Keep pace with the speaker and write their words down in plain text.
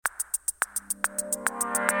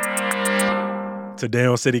Today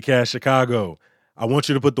on CityCast Chicago, I want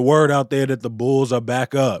you to put the word out there that the Bulls are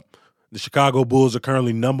back up. The Chicago Bulls are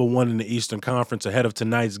currently number one in the Eastern Conference ahead of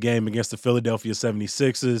tonight's game against the Philadelphia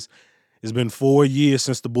 76ers. It's been 4 years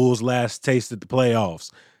since the Bulls last tasted the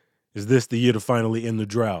playoffs. Is this the year to finally end the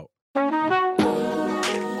drought?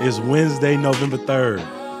 It's Wednesday, November 3rd.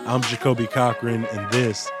 I'm Jacoby Cochran, and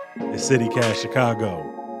this is CityCast Chicago.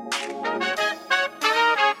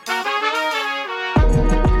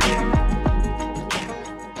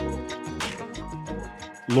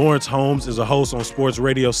 Lawrence Holmes is a host on Sports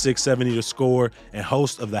Radio 670 The Score and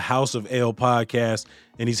host of the House of Ale podcast,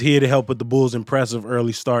 and he's here to help put the Bulls' impressive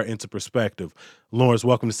early start into perspective. Lawrence,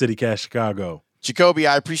 welcome to CityCast Chicago. Jacoby,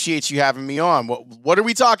 I appreciate you having me on. What are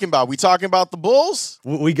we talking about? We talking about the Bulls?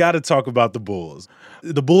 We got to talk about the Bulls.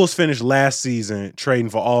 The Bulls finished last season trading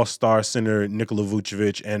for all-star center Nikola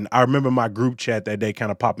Vucevic, and I remember my group chat that day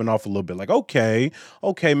kind of popping off a little bit, like, okay,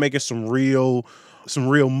 making some real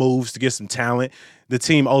moves to get some talent. The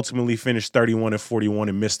team ultimately finished 31-41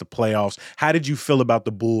 and missed the playoffs. How did you feel about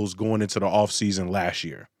the Bulls going into the offseason last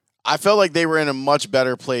year? I felt like they were in a much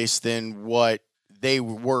better place than what they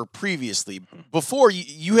were previously. Before,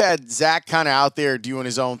 you had Zach kind of out there doing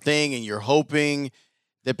his own thing, and you're hoping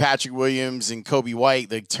that Patrick Williams and Kobe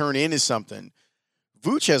White turn into something.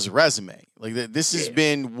 Vooch has a resume. This has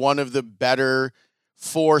been one of the better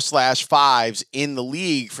 4/5s in the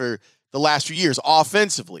league for the last few years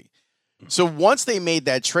offensively. So once they made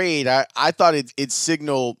that trade, I thought it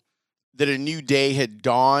signaled that a new day had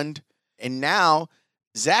dawned. And now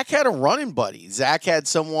Zach had a running buddy. Zach had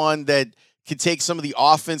someone that could take some of the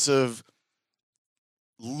offensive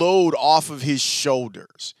load off of his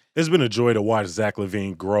shoulders. It's been a joy to watch Zach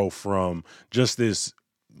LaVine grow from just this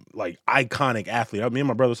iconic athlete. Me and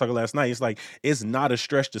my brother was talking last night. It's not a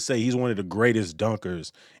stretch to say he's one of the greatest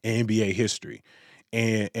dunkers in NBA history.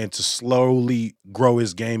 And to slowly grow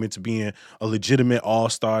his game into being a legitimate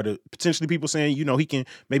all-star, to potentially people saying, he can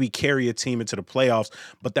maybe carry a team into the playoffs,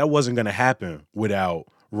 but that wasn't going to happen without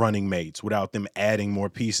running mates, without them adding more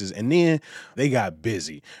pieces. And then they got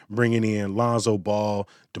busy bringing in Lonzo Ball,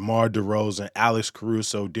 DeMar DeRozan, Alex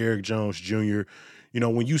Caruso, Derrick Jones Jr.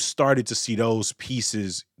 When you started to see those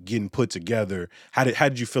pieces getting put together, how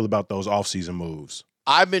did you feel about those offseason moves?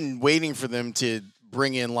 I've been waiting for them to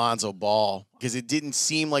bring in Lonzo Ball because it didn't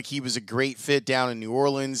seem like he was a great fit down in New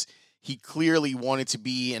Orleans. He clearly wanted to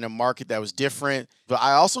be in a market that was different, but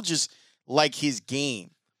I also just like his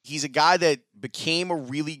game. He's a guy that became a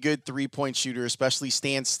really good three-point shooter, especially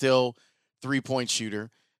stand-still three-point shooter.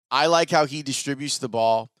 I like how he distributes the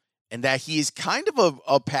ball and that he is kind of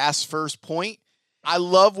a pass-first point. I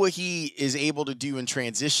love what he is able to do in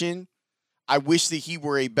transition. I wish that he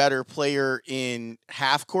were a better player in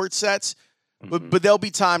half-court sets, but there'll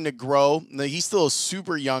be time to grow. He's still a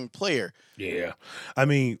super young player. Yeah. I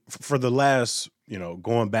mean, for the last,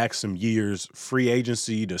 going back some years, free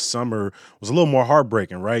agency to summer was a little more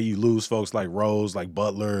heartbreaking, right? You lose folks like Rose, like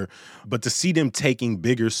Butler. But to see them taking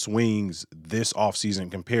bigger swings this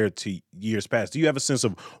offseason compared to years past, do you have a sense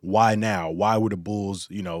of why now? Why were the Bulls,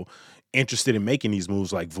 interested in making these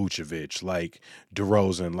moves like Vucevic, like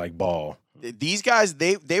DeRozan, like Ball? These guys,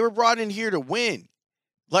 they were brought in here to win.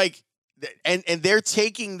 And they're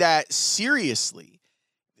taking that seriously.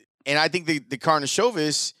 And I think the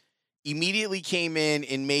Karnisovas immediately came in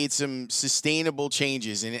and made some sustainable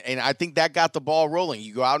changes. And I think that got the ball rolling.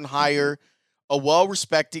 You go out and hire a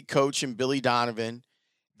well-respected coach in Billy Donovan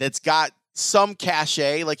that's got some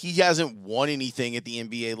cachet. He hasn't won anything at the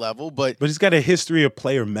NBA level, but he's got a history of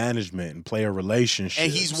player management and player relationships.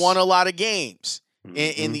 And he's won a lot of games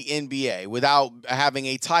in the NBA without having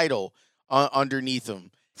a title underneath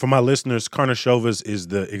him. For my listeners, Karnisovas is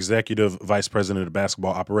the executive vice president of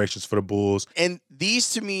basketball operations for the Bulls. And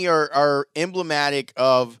these, to me, are emblematic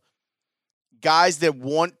of guys that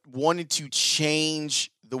wanted to change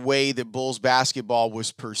the way that Bulls basketball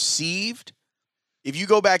was perceived. If you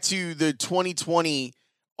go back to the 2020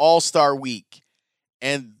 All-Star Week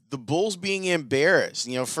and the Bulls being embarrassed,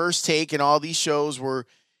 First Take and all these shows were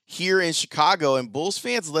here in Chicago, and Bulls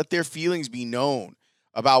fans let their feelings be known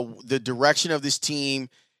about the direction of this team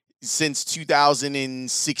since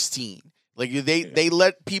 2016. They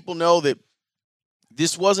let people know that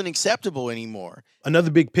this wasn't acceptable anymore.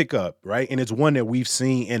 Another big pickup, right? And it's one that we've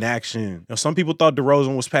seen in action. Some people thought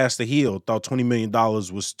DeRozan was past the heel, thought $20 million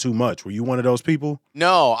was too much. Were you one of those people?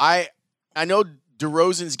 No, I know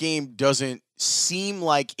DeRozan's game doesn't seem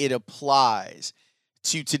like it applies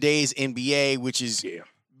to today's NBA, which is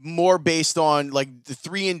more based on the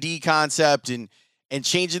 3-and-D concept and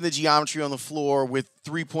changing the geometry on the floor with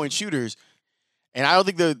three-point shooters. And I don't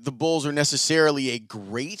think the Bulls are necessarily a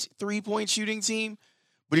great three-point shooting team,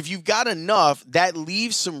 but if you've got enough, that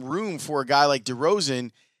leaves some room for a guy like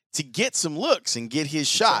DeRozan to get some looks and get his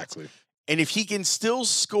shots. Exactly. And if he can still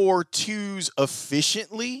score twos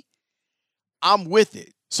efficiently, I'm with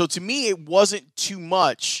it. So to me, it wasn't too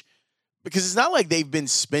much because it's not like they've been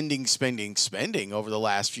spending over the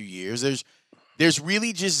last few years. There's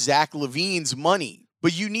really just Zach LaVine's money,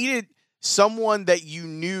 but you needed someone that you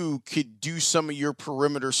knew could do some of your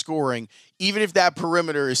perimeter scoring, even if that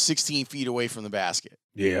perimeter is 16 feet away from the basket.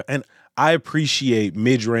 Yeah, and I appreciate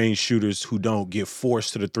mid-range shooters who don't get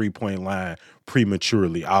forced to the three-point line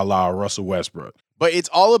prematurely, a la Russell Westbrook. But it's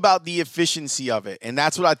all about the efficiency of it, and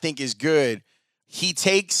that's what I think is good. He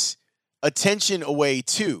takes attention away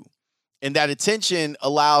too, and that attention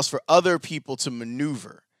allows for other people to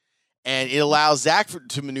maneuver. And it allows Zach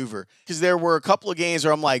to maneuver. Because there were a couple of games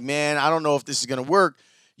where I'm like, man, I don't know if this is going to work.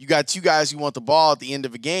 You got two guys who want the ball at the end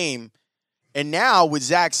of a game. And now with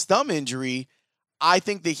Zach's thumb injury, I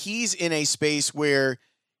think that he's in a space where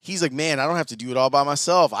he's like, man, I don't have to do it all by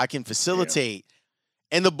myself. I can facilitate.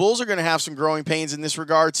 Yeah. And the Bulls are going to have some growing pains in this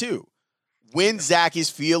regard too. When Zach is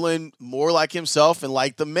feeling more like himself and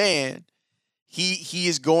like the man, he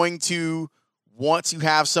is going to want to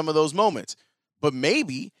have some of those moments. But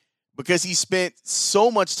maybe because he spent so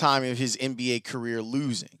much time in his NBA career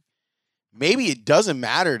losing, maybe it doesn't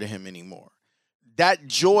matter to him anymore. That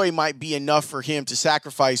joy might be enough for him to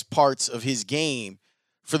sacrifice parts of his game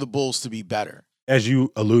for the Bulls to be better. As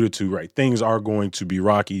you alluded to, right, things are going to be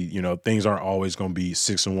rocky. You know, things aren't always going to be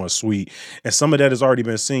 6-1 sweet. And some of that has already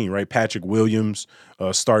been seen, right? Patrick Williams,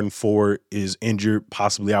 starting forward, is injured,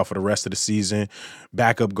 possibly out for the rest of the season.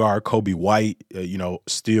 Backup guard Kobe White,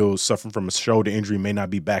 still suffering from a shoulder injury, may not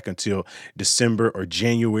be back until December or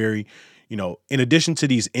January. You know, in addition to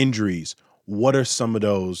these injuries, what are some of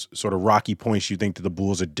those sort of rocky points you think that the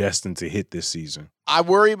Bulls are destined to hit this season? I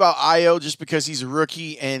worry about Ayo just because he's a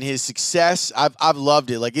rookie and his success. I've loved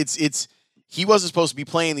it. Like it's he wasn't supposed to be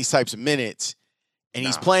playing these types of minutes, and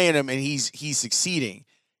he's playing them and he's succeeding.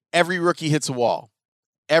 Every rookie hits a wall,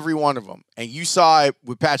 every one of them, and you saw it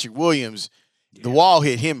with Patrick Williams. Yeah. The wall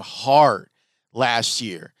hit him hard last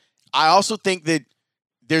year. I also think that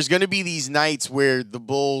there's going to be these nights where the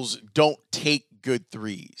Bulls don't take good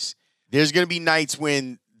threes. There's going to be nights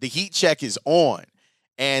when the heat check is on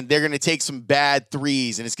and they're going to take some bad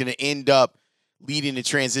threes and it's going to end up leading to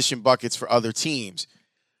transition buckets for other teams.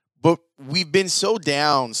 But we've been so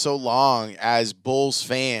down so long as Bulls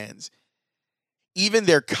fans, even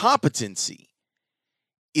their competency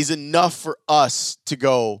is enough for us to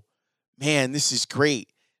go, man, this is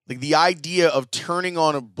great. Like the idea of turning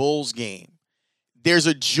on a Bulls game, there's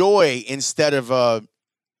a joy instead of a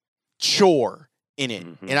chore in it.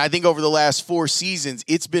 Mm-hmm. And I think over the last 4 seasons,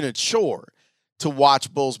 it's been a chore to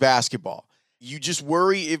watch Bulls basketball. You just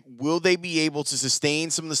worry, will they be able to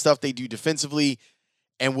sustain some of the stuff they do defensively,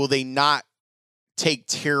 and will they not take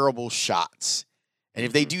terrible shots? And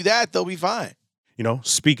if they do that, they'll be fine. You know,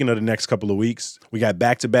 speaking of the next couple of weeks, we got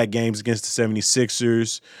back-to-back games against the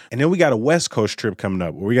 76ers, and then we got a West Coast trip coming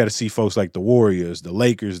up where we got to see folks like the Warriors, the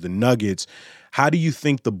Lakers, the Nuggets. How do you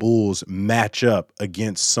think the Bulls match up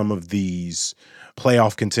against some of these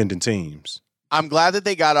playoff contending teams? I'm glad that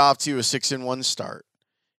they got off to a 6-1 start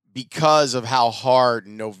because of how hard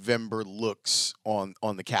November looks on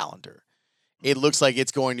the calendar. It looks like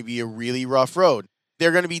it's going to be a really rough road.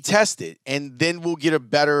 They're going to be tested, and then we'll get a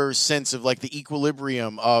better sense of like the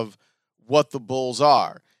equilibrium of what the Bulls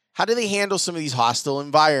are. How do they handle some of these hostile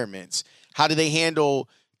environments? How do they handle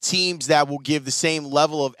teams that will give the same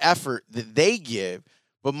level of effort that they give,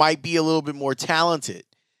 but might be a little bit more talented?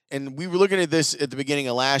 And we were looking at this at the beginning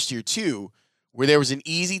of last year too, where there was an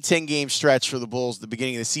easy 10-game stretch for the Bulls at the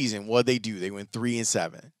beginning of the season. What'd they do? They went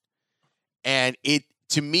 3-7. And it,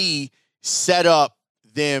 to me, set up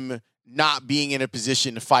them not being in a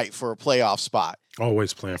position to fight for a playoff spot.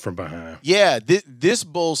 Always playing from behind. Yeah, this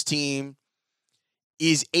Bulls team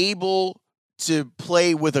is able to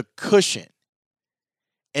play with a cushion.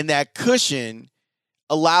 And that cushion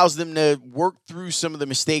allows them to work through some of the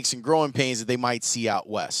mistakes and growing pains that they might see out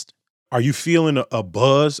west. Are you feeling a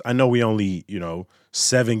buzz? I know we only,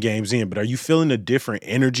 7 games in, but are you feeling a different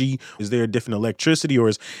energy? Is there a different electricity, or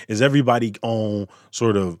is everybody on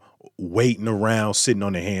sort of waiting around, sitting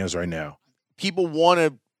on their hands right now? People want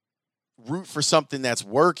to root for something that's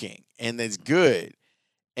working and that's good.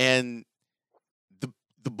 And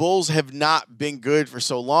the Bulls have not been good for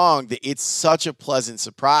so long that it's such a pleasant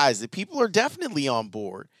surprise that people are definitely on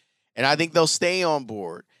board. And I think they'll stay on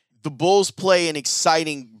board. The Bulls play an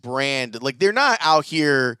exciting brand. Like, they're not out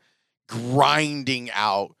here grinding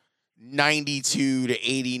out 92 to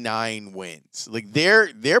 89 wins. Like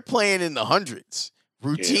they're playing in the hundreds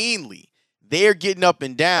routinely. They're getting up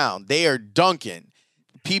and down. They are dunking.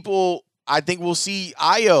 People, I think we'll see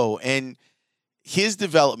Ayo and his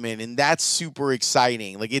development, and that's super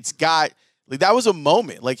exciting. Like that was a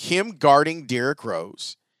moment. Like him guarding Derrick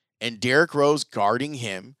Rose and Derrick Rose guarding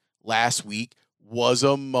him last week was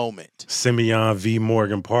a moment. Simeon v.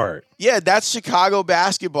 Morgan Park. Yeah, that's Chicago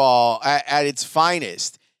basketball at its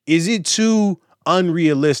finest. Is it too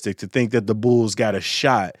unrealistic to think that the Bulls got a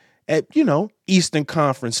shot at, Eastern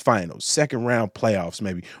Conference Finals, second round playoffs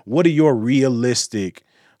maybe? What are your realistic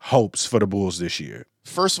hopes for the Bulls this year?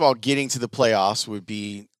 First of all, getting to the playoffs would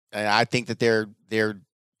be, and I think that their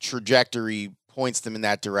trajectory points them in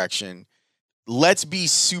that direction. Let's be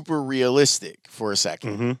super realistic for a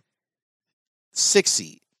second. Mm-hmm. 6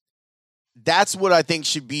 seed. That's what I think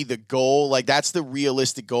should be the goal. Like, that's the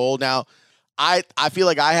realistic goal. Now, I feel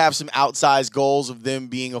like I have some outsized goals of them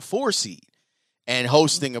being a 4 seed and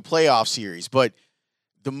hosting a playoff series. But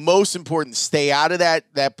the most important, stay out of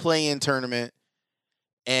that play-in tournament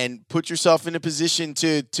and put yourself in a position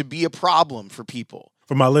to be a problem for people.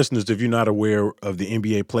 For my listeners, if you're not aware of the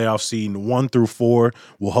NBA playoff seed, 1 through 4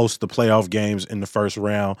 will host the playoff games in the first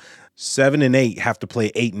round. 7 and 8 have to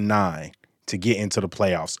play 8 and 9 to get into the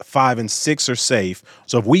playoffs. 5 and 6 are safe.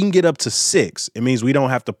 So if we can get up to 6, it means we don't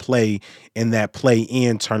have to play in that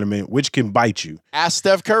play-in tournament, which can bite you. Ask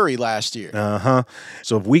Steph Curry last year.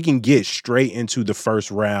 So if we can get straight into the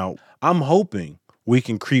first round, I'm hoping we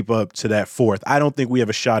can creep up to that 4th. I don't think we have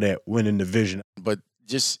a shot at winning the division. But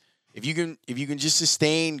just if you can just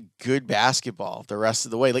sustain good basketball the rest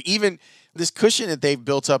of the way, like even this cushion that they've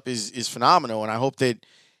built up is phenomenal. And I hope that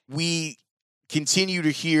we continue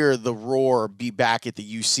to hear the roar be back at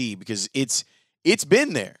the UC because it's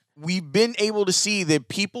been there. We've been able to see that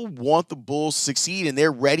people want the Bulls to succeed and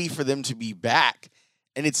they're ready for them to be back.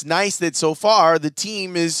 And it's nice that so far the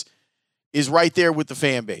team is right there with the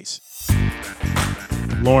fan base.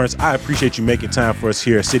 Lawrence, I appreciate you making time for us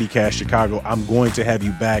here at CityCast Chicago. I'm going to have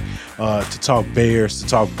you back to talk Bears, to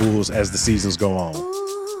talk Bulls as the seasons go on.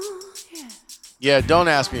 Yeah, don't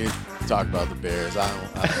ask me to talk about the Bears. I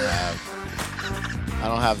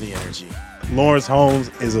don't have the energy. Lawrence Holmes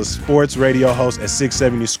is a sports radio host at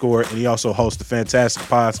 670 Score, and he also hosts the fantastic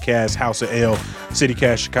podcast House of L,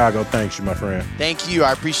 CityCast Chicago. Thanks you, my friend. Thank you.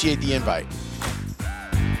 I appreciate the invite.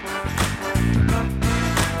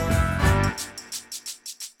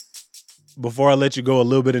 Before I let you go, a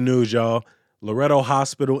little bit of news, y'all. Loretto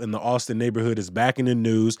Hospital in the Austin neighborhood is back in the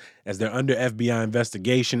news as they're under FBI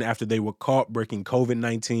investigation after they were caught breaking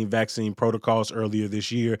COVID-19 vaccine protocols earlier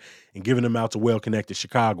this year and giving them out to well-connected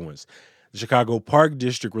Chicagoans. The Chicago Park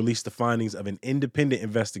District released the findings of an independent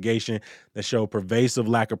investigation that showed pervasive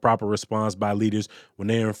lack of proper response by leaders when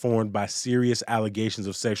they are informed by serious allegations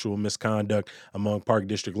of sexual misconduct among Park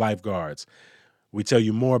District lifeguards. We tell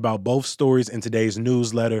you more about both stories in today's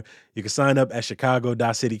newsletter. You can sign up at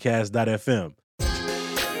chicago.citycast.fm.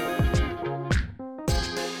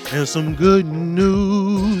 And some good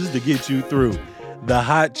news to get you through. The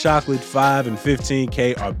Hot Chocolate 5 and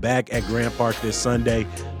 15K are back at Grant Park this Sunday.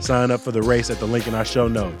 Sign up for the race at the link in our show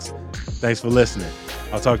notes. Thanks for listening.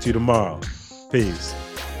 I'll talk to you tomorrow. Peace.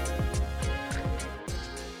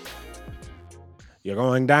 You're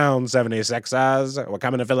going down, 76ers. We're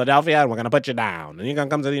coming to Philadelphia, and we're going to put you down. And you're going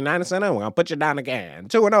to come to the United Center, and we're going to put you down again.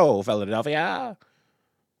 2-0, Philadelphia.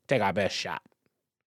 Take our best shot.